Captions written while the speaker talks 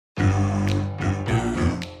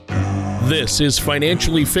This is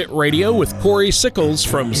Financially Fit Radio with Corey Sickles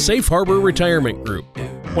from Safe Harbor Retirement Group.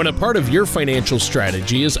 When a part of your financial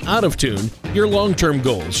strategy is out of tune, your long-term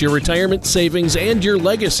goals, your retirement savings, and your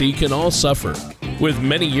legacy can all suffer. With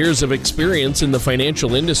many years of experience in the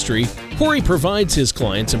financial industry, Corey provides his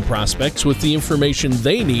clients and prospects with the information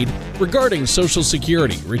they need regarding Social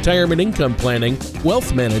Security, retirement income planning,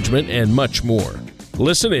 wealth management, and much more.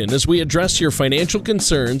 Listen in as we address your financial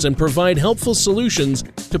concerns and provide helpful solutions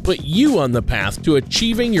to put you on the path to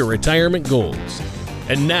achieving your retirement goals.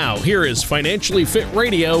 And now, here is Financially Fit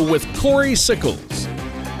Radio with Corey Sickles.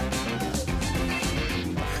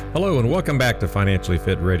 Hello and welcome back to Financially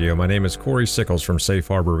Fit Radio. My name is Corey Sickles from Safe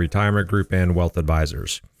Harbor Retirement Group and Wealth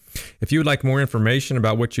Advisors. If you would like more information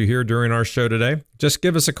about what you hear during our show today, just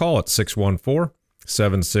give us a call at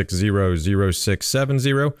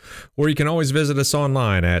 614-760-0670, or you can always visit us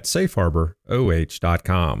online at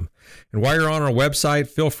safeharboroh.com. And while you're on our website,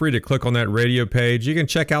 feel free to click on that radio page. You can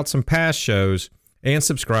check out some past shows and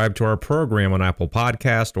subscribe to our program on Apple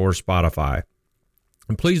Podcast or Spotify.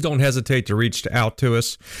 And please don't hesitate to reach out to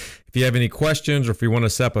us if you have any questions or if you want to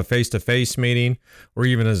set up a face-to-face meeting or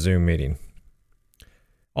even a Zoom meeting.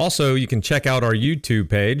 Also, you can check out our YouTube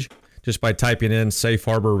page just by typing in Safe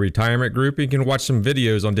Harbor Retirement Group. You can watch some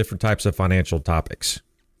videos on different types of financial topics.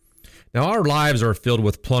 Now, our lives are filled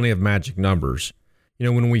with plenty of magic numbers. You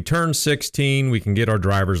know, when we turn 16, we can get our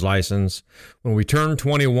driver's license. When we turn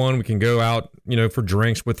 21, we can go out, for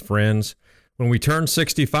drinks with friends. When we turn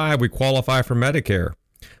 65, we qualify for Medicare.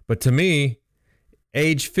 But to me,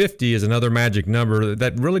 age 50 is another magic number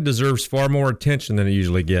that really deserves far more attention than it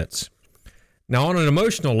usually gets. Now, on an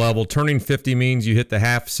emotional level, turning 50 means you hit the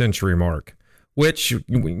half-century mark, which,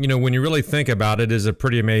 when you really think about it, is a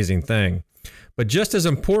pretty amazing thing. But just as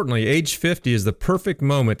importantly, age 50 is the perfect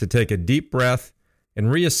moment to take a deep breath and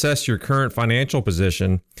reassess your current financial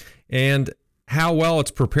position and how well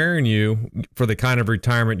it's preparing you for the kind of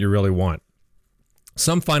retirement you really want.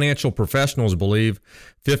 Some financial professionals believe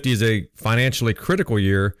 50 is a financially critical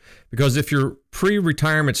year because if your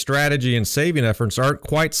pre-retirement strategy and saving efforts aren't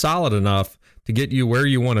quite solid enough to get you where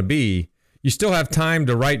you want to be, you still have time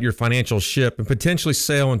to right your financial ship and potentially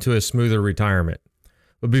sail into a smoother retirement.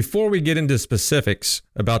 But before we get into specifics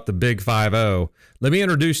about the Big 5-0, let me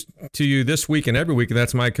introduce to you this week and every week, and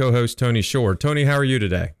that's my co-host, Tony Shore. Tony, how are you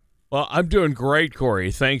today? Well, I'm doing great,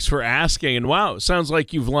 Corey. Thanks for asking. And wow, it sounds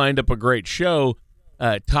like you've lined up a great show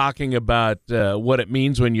talking about what it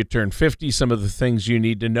means when you turn 50, some of the things you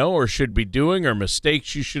need to know or should be doing or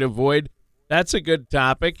mistakes you should avoid. That's a good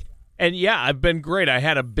topic. And yeah, I've been great. I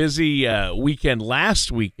had a busy weekend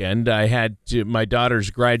last weekend. I had my daughter's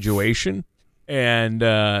graduation and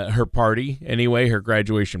her party. Anyway, her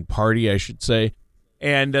graduation party, I should say.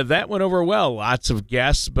 And that went over well. Lots of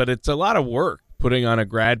guests, but it's a lot of work putting on a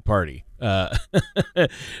grad party.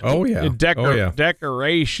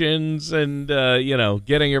 Decorations and,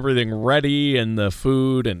 getting everything ready and the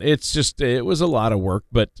food. And it was a lot of work,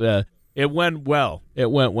 but it went well.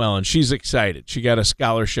 And she's excited. She got a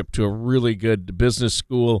scholarship to a really good business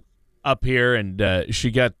school up here, and she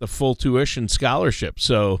got the full tuition scholarship.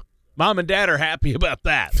 So Mom and Dad are happy about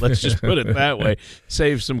that. Let's just put it that way.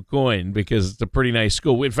 Save some coin because it's a pretty nice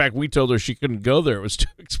school. In fact, we told her she couldn't go there. It was too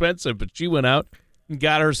expensive, but she went out and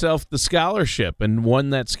got herself the scholarship and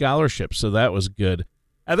won that scholarship. So that was good.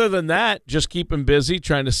 Other than that, just keeping busy,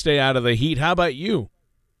 trying to stay out of the heat. How about you?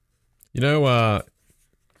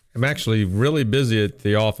 I'm actually really busy at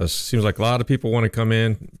the office. Seems like a lot of people want to come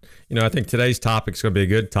in. I think today's topic is going to be a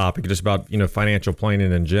good topic, just about, financial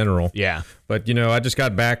planning in general. Yeah. But, I just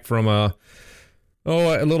got back from a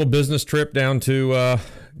little business trip down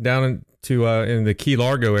in the Key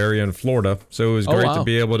Largo area in Florida. So it was great to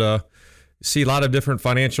be able to see a lot of different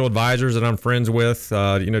financial advisors that I'm friends with,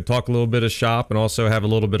 talk a little bit of shop and also have a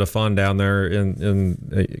little bit of fun down there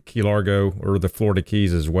in Key Largo or the Florida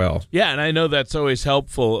Keys as well. Yeah, and I know that's always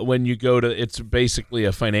helpful when you go to, it's basically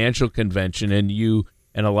a financial convention and you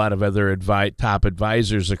and a lot of other top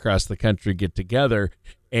advisors across the country get together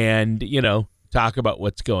and, talk about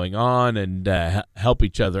what's going on and help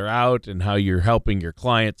each other out and how you're helping your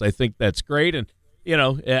clients. I think that's great. And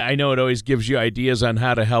I know it always gives you ideas on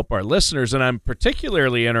how to help our listeners, and I'm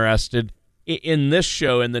particularly interested in this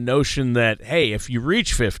show in the notion that, hey, if you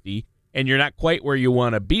reach 50 and you're not quite where you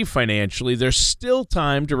want to be financially, there's still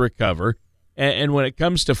time to recover. And when it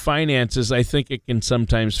comes to finances, I think it can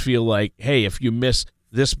sometimes feel like, hey, if you miss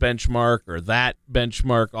this benchmark or that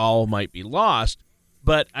benchmark, all might be lost.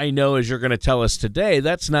 But I know, as you're going to tell us today,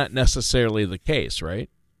 that's not necessarily the case, right?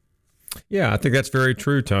 Yeah, I think that's very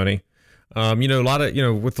true, Tony. With a lot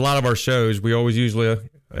of our shows, we always usually,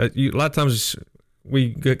 a lot of times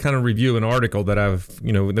we kind of review an article that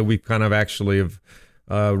that we kind of actually have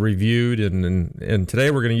reviewed, and today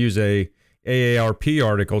we're going to use a AARP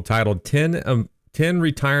article titled 10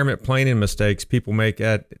 retirement planning mistakes people make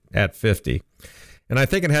at 50. And I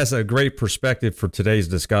think it has a great perspective for today's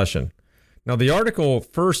discussion. Now, the article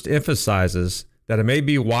first emphasizes that it may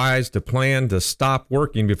be wise to plan to stop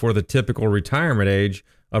working before the typical retirement age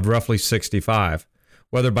of roughly 65,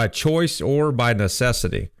 whether by choice or by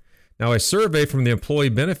necessity. Now, a survey from the Employee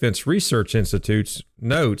Benefits Research Institute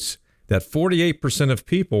notes that 48% of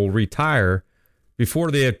people retire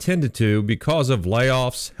before they intended to because of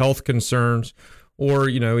layoffs, health concerns, or,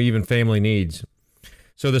 even family needs.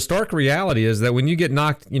 So the stark reality is that when you get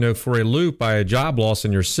knocked, for a loop by a job loss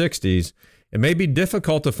in your 60s, it may be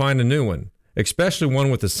difficult to find a new one, especially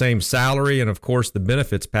one with the same salary and, of course, the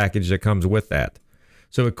benefits package that comes with that.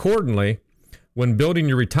 So accordingly, when building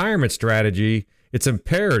your retirement strategy, it's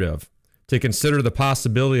imperative to consider the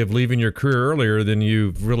possibility of leaving your career earlier than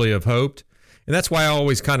you really have hoped. And that's why I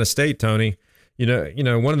always kind of state, Tony,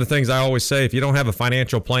 one of the things I always say, if you don't have a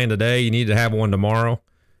financial plan today, you need to have one tomorrow.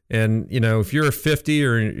 And, if you're 50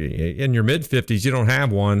 or in your mid-50s, you don't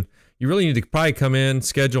have one, you really need to probably come in,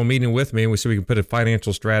 schedule a meeting with me, so we can put a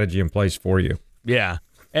financial strategy in place for you. Yeah,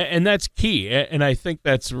 and that's key. And I think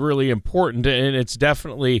that's really important. And it's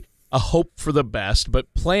definitely a hope for the best,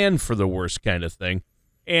 but plan for the worst kind of thing.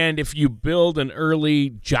 And if you build an early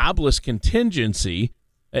jobless contingency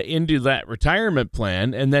into that retirement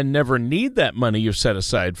plan and then never need that money you've set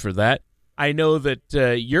aside for that, I know that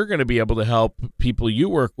you're going to be able to help people you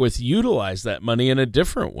work with utilize that money in a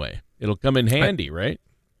different way. It'll come in handy, right?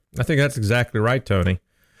 I think that's exactly right, Tony.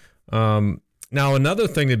 Now, another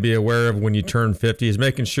thing to be aware of when you turn 50 is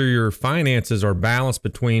making sure your finances are balanced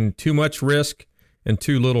between too much risk and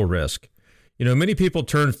too little risk. Many people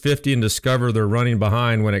turn 50 and discover they're running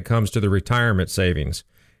behind when it comes to the retirement savings.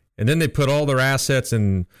 And then they put all their assets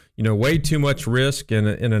in, way too much risk in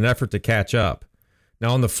an effort to catch up.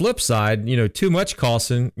 Now, on the flip side, too much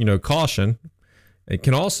caution, it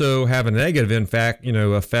can also have a negative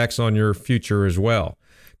effects on your future as well.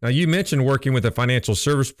 Now, you mentioned working with a financial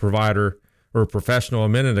service provider or a professional a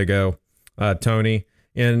minute ago, Tony.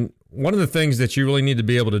 And one of the things that you really need to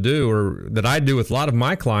be able to do, or that I do with a lot of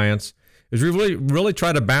my clients, is really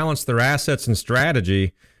try to balance their assets and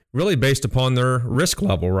strategy really based upon their risk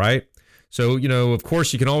level, right? So, of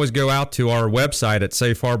course, you can always go out to our website at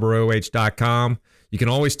safeharboroh.com. You can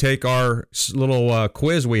always take our little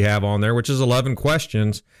quiz we have on there, which is 11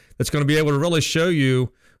 questions. That's going to be able to really show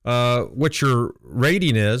you what your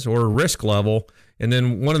rating is or risk level. And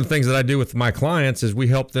then one of the things that I do with my clients is we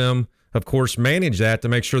help them, of course, manage that to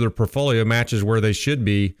make sure their portfolio matches where they should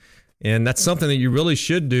be. And that's something that you really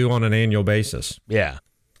should do on an annual basis. Yeah.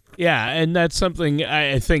 Yeah, and that's something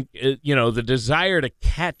I think, the desire to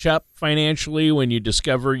catch up financially when you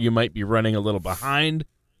discover you might be running a little behind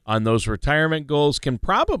on those retirement goals can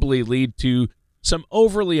probably lead to some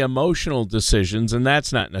overly emotional decisions, and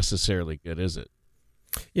that's not necessarily good, is it?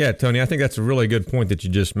 Yeah, Tony, I think that's a really good point that you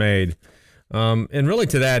just made. And really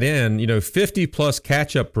to that end, 50-plus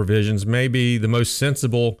catch-up provisions may be the most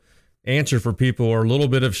sensible answer for people who are a little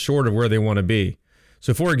bit short of where they want to be.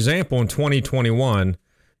 So, for example, in 2021,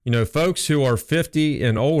 folks who are 50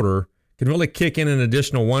 and older can really kick in an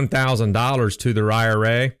additional $1,000 to their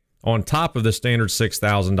IRA on top of the standard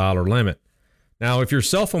 $6,000 limit. Now, if you're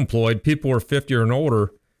self-employed, people who are 50 or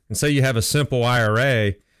older, and say you have a simple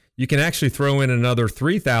IRA, you can actually throw in another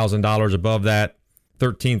 $3,000 above that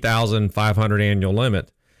 $13,500 annual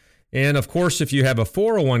limit. And of course, if you have a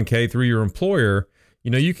 401k through your employer,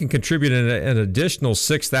 you can contribute an additional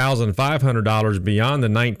 $6,500 beyond the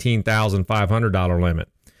 $19,500 limit.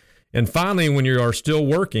 And finally, when you are still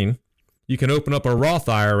working, you can open up a Roth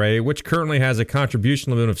IRA, which currently has a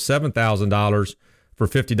contribution limit of $7,000 for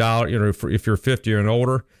 $50, if you're 50 and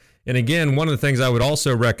older. And again, one of the things I would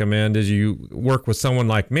also recommend is you work with someone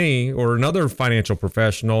like me or another financial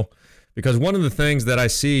professional, because one of the things that I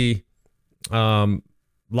see a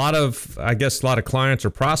lot of clients or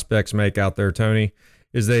prospects make out there, Tony,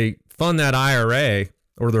 is they fund that IRA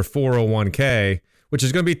or their 401k, which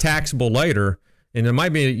is going to be taxable later. And you might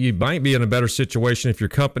be in a better situation if your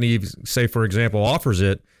company, say, for example, offers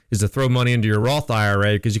it, is to throw money into your Roth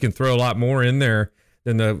IRA, because you can throw a lot more in there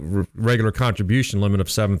than the regular contribution limit of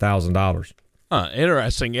 $7,000.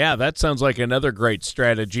 Interesting. Yeah, that sounds like another great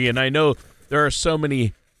strategy. And I know there are so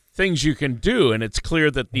many things you can do, and it's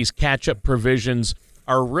clear that these catch-up provisions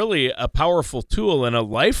are really a powerful tool and a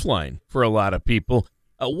lifeline for a lot of people.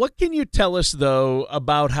 What can you tell us, though,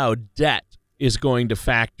 about how debt is going to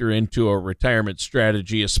factor into a retirement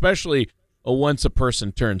strategy, especially once a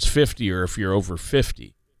person turns 50 or if you're over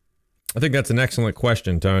 50? I think that's an excellent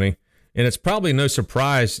question, Tony. And it's probably no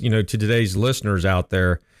surprise, to today's listeners out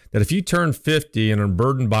there that if you turn 50 and are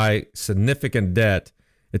burdened by significant debt,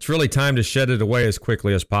 it's really time to shed it away as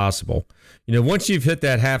quickly as possible. Once you've hit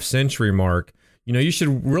that half-century mark, you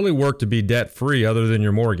should really work to be debt-free other than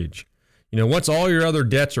your mortgage. Once all your other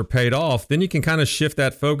debts are paid off, then you can kind of shift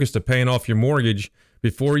that focus to paying off your mortgage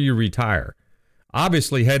before you retire.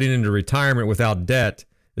 Obviously, heading into retirement without debt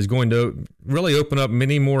is going to really open up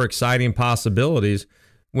many more exciting possibilities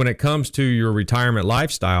when it comes to your retirement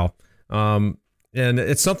lifestyle. And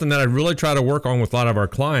it's something that I really try to work on with a lot of our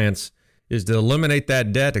clients is to eliminate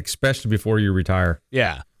that debt, especially before you retire.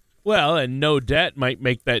 Yeah. Well, and no debt might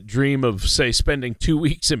make that dream of, say, spending 2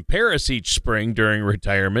 weeks in Paris each spring during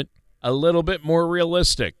retirement a little bit more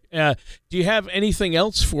realistic. Do you have anything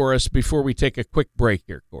else for us before we take a quick break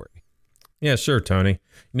here, Corey? Yeah, sure, Tony.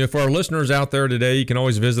 For our listeners out there today, you can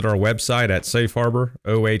always visit our website at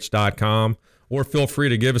safeharboroh.com or feel free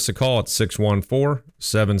to give us a call at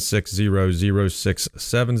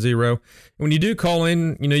 614-760-0670. And when you do call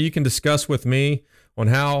in, you can discuss with me on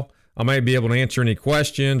how I might be able to answer any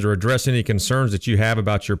questions or address any concerns that you have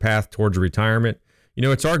about your path towards retirement.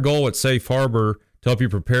 It's our goal at Safe Harbor to help you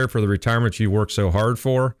prepare for the retirement you work so hard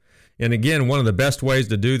for. And again, one of the best ways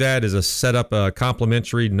to do that is to set up a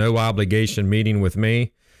complimentary, no obligation meeting with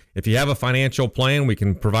me. If you have a financial plan, we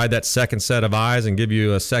can provide that second set of eyes and give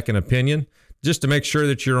you a second opinion just to make sure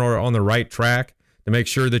that you're on the right track, to make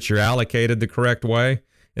sure that you're allocated the correct way.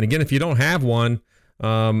 And again, if you don't have one,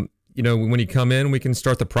 when you come in, we can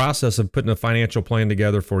start the process of putting a financial plan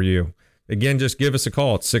together for you. Again, just give us a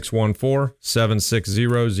call at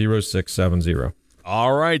 614-760-0670.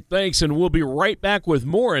 All right, thanks, and we'll be right back with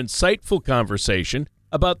more insightful conversation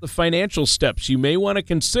about the financial steps you may want to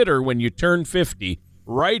consider when you turn 50,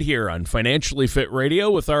 right here on Financially Fit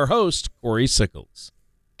Radio with our host, Corey Sickles.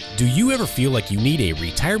 Do you ever feel like you need a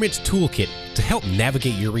retirement toolkit to help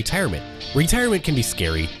navigate your retirement? Retirement can be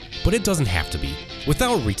scary, but it doesn't have to be. With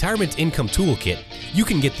our Retirement Income Toolkit, you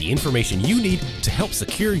can get the information you need to help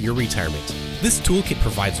secure your retirement. This toolkit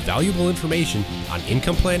provides valuable information on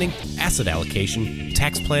income planning, asset allocation,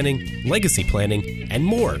 tax planning, legacy planning, and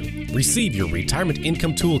more. Receive your Retirement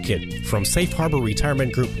Income Toolkit from Safe Harbor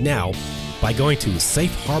Retirement Group now by going to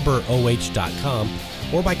safeharboroh.com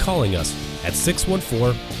or by calling us at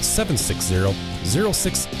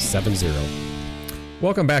 614-760-0670.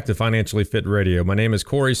 Welcome back to Financially Fit Radio. My name is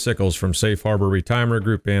Corey Sickles from Safe Harbor Retirement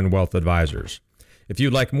Group and Wealth Advisors. If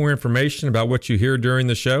you'd like more information about what you hear during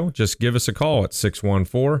the show, just give us a call at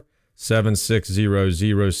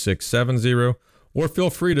 614-760-0670 or feel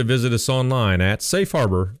free to visit us online at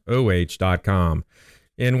safeharboroh.com.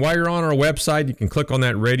 And while you're on our website, you can click on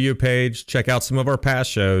that radio page, check out some of our past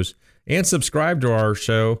shows, and subscribe to our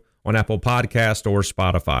show on Apple Podcast or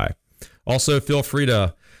Spotify. Also, feel free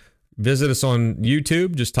to visit us on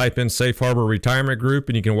YouTube. Just type in Safe Harbor Retirement Group,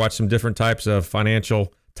 and you can watch some different types of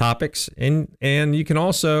financial topics. And you can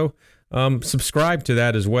also subscribe to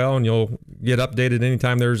that as well, and you'll get updated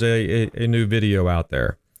anytime there's a new video out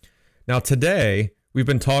there. Now, today, we've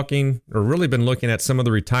been talking, or really been looking at some of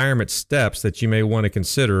the retirement steps that you may want to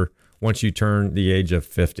consider once you turn the age of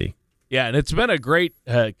 50. Yeah, and it's been a great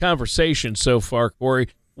conversation so far, Corey.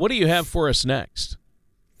 What do you have for us next?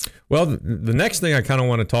 Well, the next thing I kind of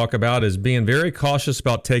want to talk about is being very cautious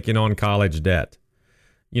about taking on college debt.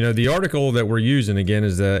 The article that we're using, again,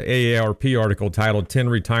 is the AARP article titled 10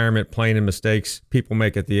 Retirement Planning Mistakes People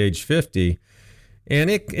Make at the Age 50. And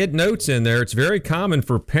it notes in there it's very common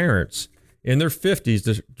for parents in their 50s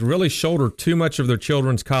to really shoulder too much of their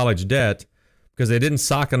children's college debt because they didn't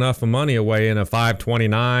sock enough money away in a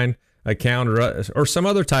 529 account or some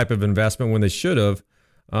other type of investment when they should have,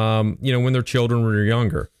 when their children were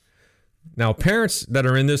younger. Now, parents that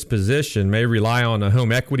are in this position may rely on a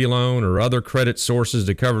home equity loan or other credit sources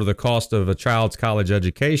to cover the cost of a child's college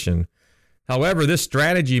education. However, this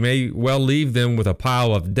strategy may well leave them with a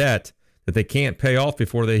pile of debt that they can't pay off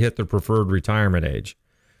before they hit their preferred retirement age.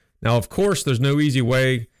 Now, of course, there's no easy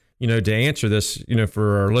way, to answer this,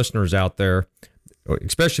 for our listeners out there,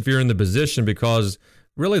 especially if you're in the position, because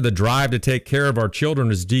really the drive to take care of our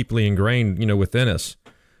children is deeply ingrained, within us.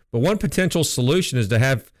 But one potential solution is to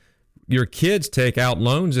have your kids take out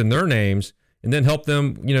loans in their names and then help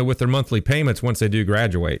them, with their monthly payments once they do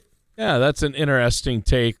graduate. Yeah, that's an interesting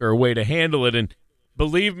take or way to handle it. And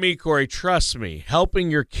believe me, Corey, trust me,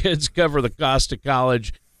 helping your kids cover the cost of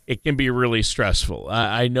college, it can be really stressful.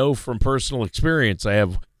 I know from personal experience. I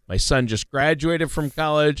have My son just graduated from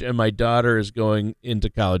college, and my daughter is going into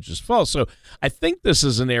college this fall. So I think this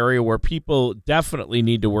is an area where people definitely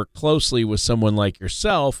need to work closely with someone like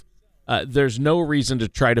yourself. There's no reason to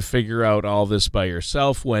try to figure out all this by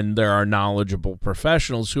yourself when there are knowledgeable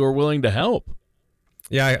professionals who are willing to help.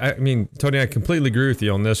 Yeah, I mean, Tony, I completely agree with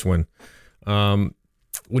you on this one.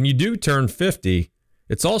 When you do turn 50,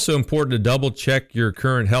 it's also important to double check your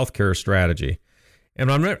current healthcare strategy.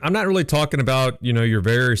 And I'm not really talking about, your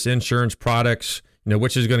various insurance products,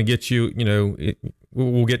 which is going to get you,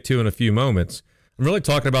 we'll get to in a few moments. I'm really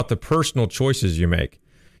talking about the personal choices you make.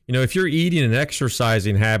 If your eating and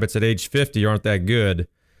exercising habits at age 50 aren't that good,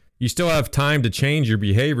 you still have time to change your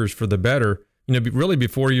behaviors for the better, really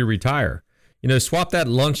before you retire. Swap that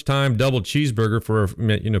lunchtime double cheeseburger for,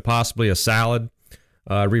 possibly a salad.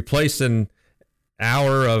 Replace an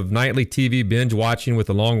hour of nightly TV binge watching with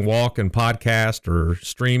a long walk and podcast or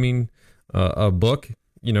streaming a book,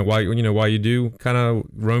 while you do kind of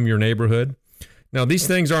roam your neighborhood. Now, these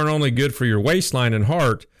things aren't only good for your waistline and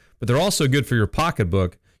heart, but they're also good for your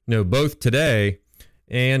pocketbook, both today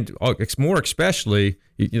and more especially,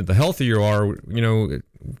 the healthier you are,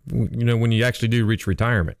 when you actually do reach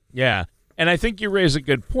retirement. Yeah. And I think you raise a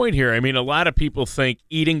good point here. I mean, a lot of people think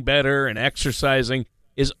eating better and exercising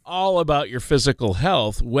is all about your physical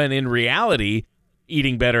health, when in reality,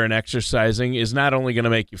 eating better and exercising is not only going to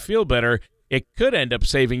make you feel better, it could end up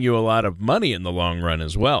saving you a lot of money in the long run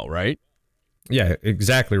as well, right? Yeah,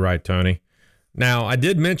 exactly right, Tony. Now, I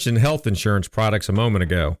did mention health insurance products a moment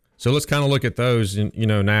ago, so let's kind of look at those,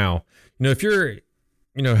 now. If you're,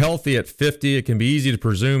 healthy at 50, it can be easy to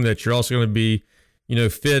presume that you're also going to be,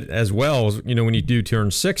 fit as well as, when you do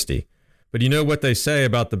turn 60. But you know what they say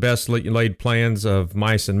about the best laid plans of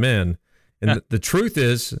mice and men. And the truth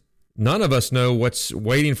is, none of us know what's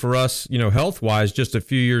waiting for us, health-wise, just a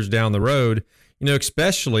few years down the road,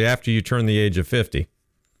 especially after you turn the age of 50.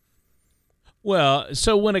 Well,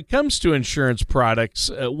 so when it comes to insurance products,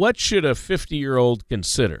 what should a 50-year-old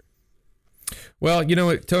consider? Well,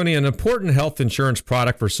 Tony, an important health insurance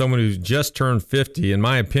product for someone who's just turned 50, in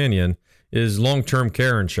my opinion, is long-term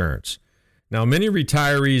care insurance. Now, many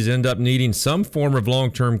retirees end up needing some form of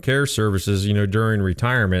long-term care services, during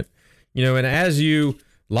retirement. And as you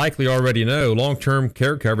likely already know, long-term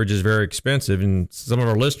care coverage is very expensive. And some of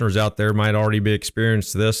our listeners out there might already be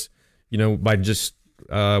experienced this, by just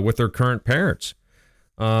with their current parents.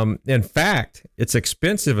 In fact, it's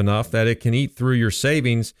expensive enough that it can eat through your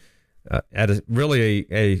savings at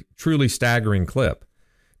a truly staggering clip.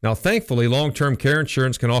 Now, thankfully, long-term care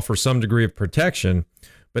insurance can offer some degree of protection,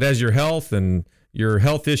 but as your health and your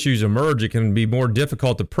health issues emerge, it can be more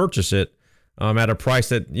difficult to purchase it at a price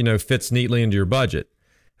that, fits neatly into your budget.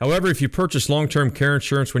 However, if you purchase long-term care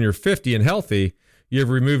insurance when you're 50 and healthy, you have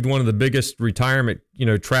removed one of the biggest retirement,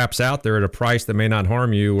 traps out there at a price that may not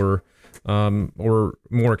harm you or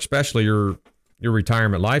more especially your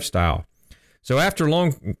retirement lifestyle. So after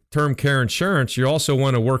long-term care insurance, you also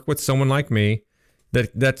want to work with someone like me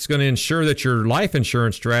that's going to ensure that your life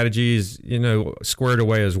insurance strategy is, squared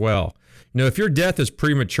away as well. If your death is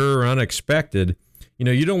premature or unexpected,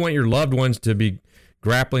 you don't want your loved ones to be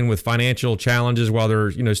grappling with financial challenges while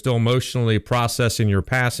they're, still emotionally processing your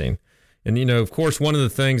passing. And, of course, one of the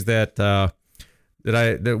things that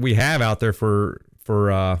we have out there for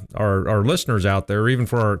our listeners out there, or even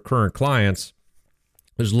for our current clients,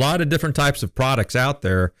 there's a lot of different types of products out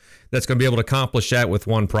there that's going to be able to accomplish that with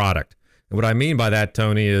one product. And what I mean by that,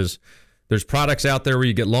 Tony, is there's products out there where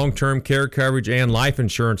you get long-term care coverage and life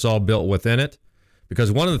insurance all built within it.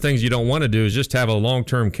 Because one of the things you don't want to do is just have a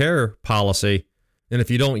long-term care policy, and if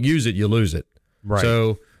you don't use it, you lose it. Right.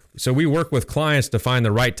 So we work with clients to find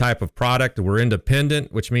the right type of product. We're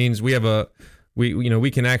independent, which means we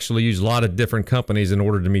can actually use a lot of different companies in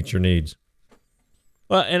order to meet your needs.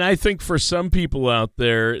 Well, and I think for some people out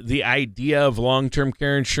there, the idea of long-term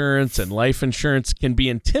care insurance and life insurance can be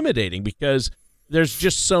intimidating because there's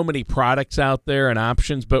just so many products out there and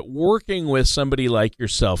options. But working with somebody like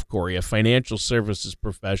yourself, Corey, a financial services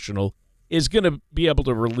professional, is going to be able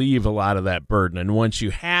to relieve a lot of that burden. And once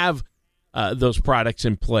you have those products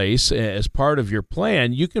in place as part of your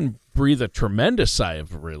plan, you can breathe a tremendous sigh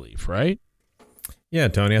of relief, right? Yeah,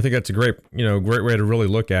 Tony, I think that's a great way to really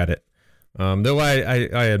look at it. Though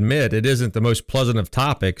I admit it isn't the most pleasant of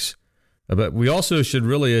topics, but we also should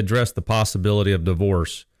really address the possibility of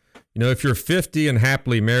divorce. If you're 50 and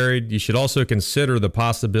happily married, you should also consider the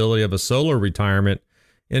possibility of a solo retirement,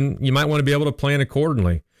 and you might want to be able to plan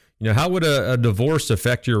accordingly. How would a divorce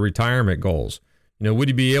affect your retirement goals? Would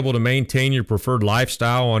you be able to maintain your preferred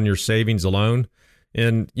lifestyle on your savings alone?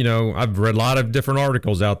 And, I've read a lot of different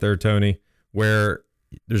articles out there, Tony, where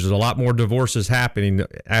there's a lot more divorces happening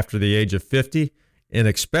after the age of 50, and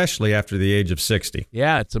especially after the age of 60.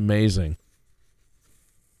 Yeah, it's amazing.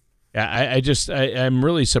 Yeah, I'm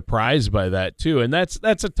really surprised by that too, and that's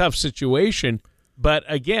a tough situation. But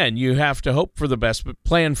again, you have to hope for the best, but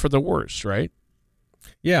plan for the worst, right?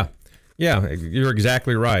 Yeah, you're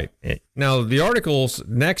exactly right. Now, the article's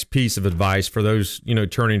next piece of advice for those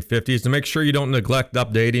turning 50 is to make sure you don't neglect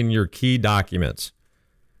updating your key documents.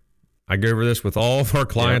 I go over this with all of our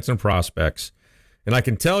clients and prospects, and I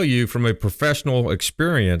can tell you from a professional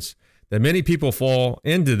experience that many people fall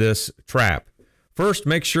into this trap. First,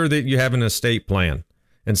 make sure that you have an estate plan.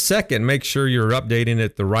 And second, make sure you're updating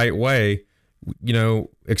it the right way,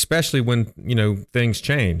 especially when, things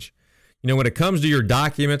change. When it comes to your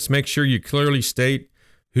documents, make sure you clearly state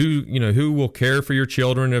who will care for your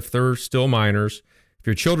children if they're still minors. If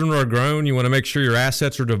your children are grown, you want to make sure your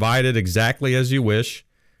assets are divided exactly as you wish.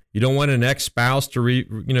 You don't want an ex-spouse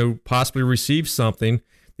to possibly receive something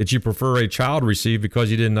that you prefer a child receive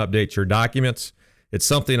because you didn't update your documents. It's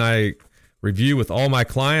something I review with all my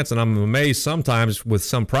clients, and I'm amazed sometimes with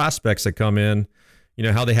some prospects that come in,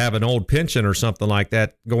 how they have an old pension or something like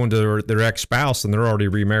that going to their ex-spouse and they're already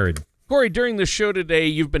remarried. Corey, during the show today,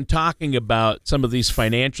 you've been talking about some of these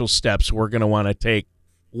financial steps we're going to want to take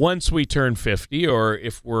once we turn 50, or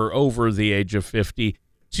if we're over the age of 50,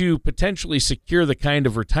 to potentially secure the kind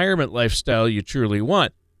of retirement lifestyle you truly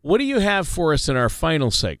want. What do you have for us in our final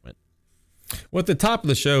segment? Well, at the top of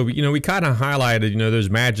the show, we kind of highlighted, those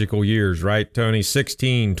magical years, right, Tony?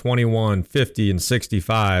 16, 21, 50, and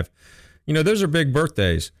 65. Those are big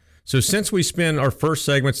birthdays. So since we spend our first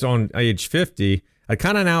segments on age 50, I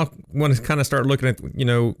kind of now want to start looking at,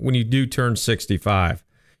 when you do turn 65.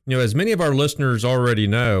 As many of our listeners already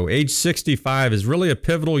know, age 65 is really a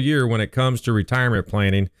pivotal year when it comes to retirement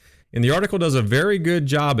planning. And the article does a very good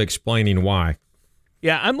job explaining why.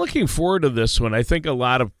 Yeah, I'm looking forward to this one. I think a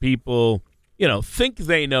lot of people think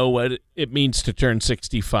they know what it means to turn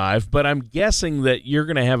 65, but I'm guessing that you're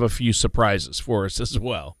going to have a few surprises for us as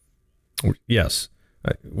well. Yes.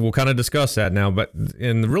 We'll kind of discuss that now,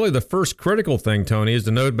 and really the first critical thing, Tony, is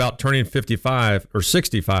to note about turning 55 or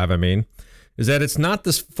 65, is that it's not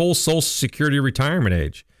this full Social Security retirement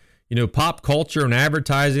age. Pop culture and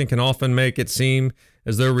advertising can often make it seem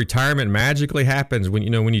as though retirement magically happens when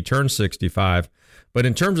you turn 65. But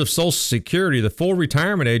in terms of Social Security, the full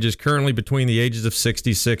retirement age is currently between the ages of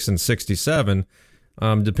 66 and 67,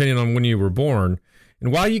 depending on when you were born.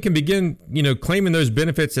 And while you can begin, claiming those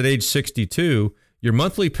benefits at age 62, your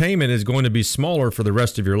monthly payment is going to be smaller for the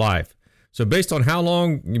rest of your life. So based on how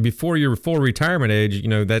long before your full retirement age,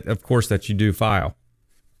 that of course that you do file.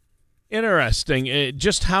 Interesting.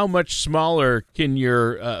 Just how much smaller can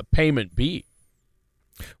your payment be?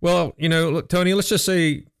 Well, Tony, let's just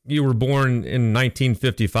say you were born in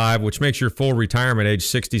 1955, which makes your full retirement age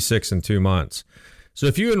 66 and 2 months. So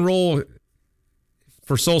if you enroll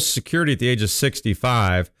for Social Security at the age of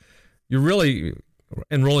 65, you're really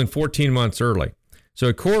enrolling 14 months early. So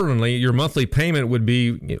accordingly, your monthly payment would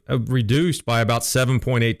be reduced by about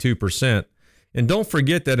 7.82%. And don't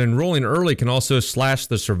forget that enrolling early can also slash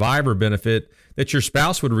the survivor benefit that your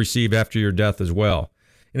spouse would receive after your death as well.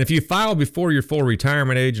 And if you file before your full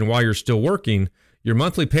retirement age and while you're still working, your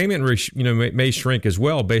monthly payment may shrink as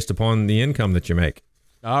well based upon the income that you make.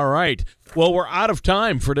 All right. Well, we're out of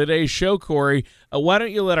time for today's show, Corey. Why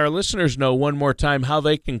don't you let our listeners know one more time how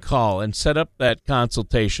they can call and set up that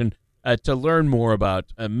consultation to learn more about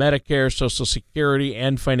Medicare, Social Security,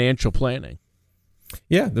 and financial planning?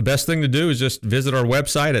 Yeah, the best thing to do is just visit our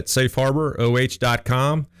website at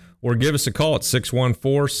safeharboroh.com or give us a call at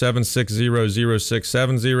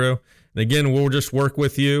 614-760-0670. And again, we'll just work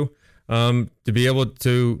with you to be able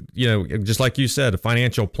to, just like you said,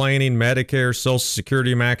 financial planning, Medicare, Social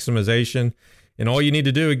Security maximization. And all you need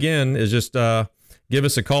to do, again, is just give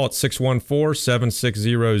us a call at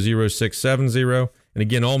 614-760-0670. And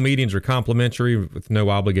again, all meetings are complimentary with no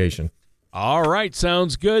obligation. All right,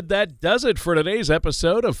 sounds good. That does it for today's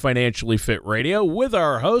episode of Financially Fit Radio with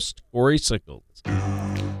our host, Corey Sickles.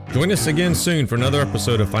 Join us again soon for another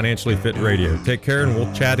episode of Financially Fit Radio. Take care, and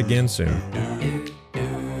we'll chat again soon.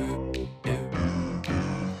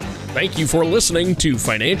 Thank you for listening to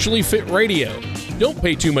Financially Fit Radio. Don't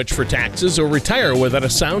pay too much for taxes or retire without a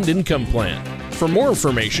sound income plan. For more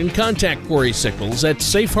information, contact Corey Sickles at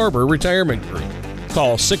Safe Harbor Retirement Group.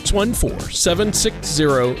 Call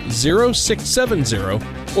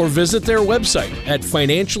 614-760-0670 or visit their website at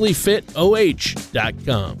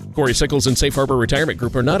financiallyfitoh.com. Corey Sickles and Safe Harbor Retirement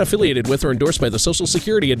Group are not affiliated with or endorsed by the Social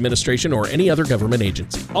Security Administration or any other government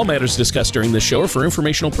agency. All matters discussed during this show are for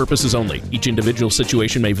informational purposes only. Each individual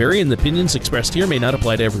situation may vary, and the opinions expressed here may not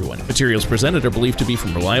apply to everyone. Materials presented are believed to be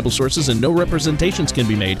from reliable sources, and no representations can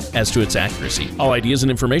be made as to its accuracy. All ideas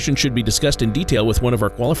and information should be discussed in detail with one of our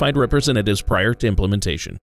qualified representatives prior to implementation.